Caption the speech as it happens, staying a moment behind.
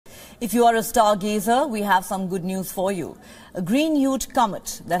If you are a stargazer, we have some good news for you. A green-hued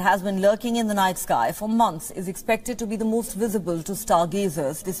comet that has been lurking in the night sky for months is expected to be the most visible to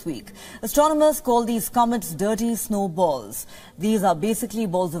stargazers this week. Astronomers call these comets dirty snowballs. These are basically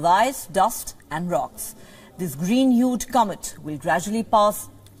balls of ice, dust and rocks. This green-hued comet will gradually pass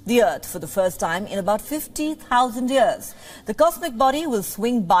the Earth for the first time in about 50,000 years. The cosmic body will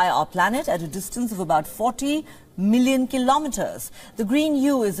swing by our planet at a distance of about 40 million kilometers. The green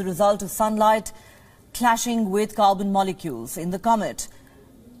hue is the result of sunlight clashing with carbon molecules in the comet.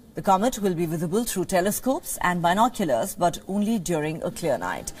 The comet will be visible through telescopes and binoculars, but only during a clear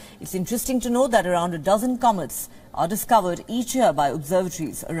night. It's interesting to know that around a dozen comets are discovered each year by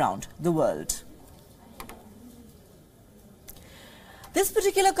observatories around the world. This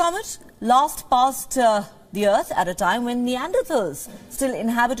particular comet last passed the Earth at a time when Neanderthals still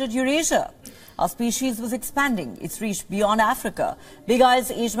inhabited Eurasia. Our species was expanding. It's reached beyond Africa.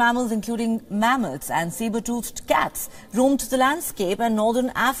 Big-eyed aged mammals, including mammoths and saber-toothed cats, roamed the landscape, and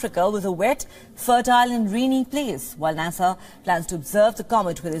northern Africa was a wet, fertile and rainy place. While NASA plans to observe the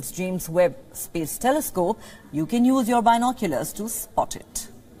comet with its James Webb Space Telescope, you can use your binoculars to spot it.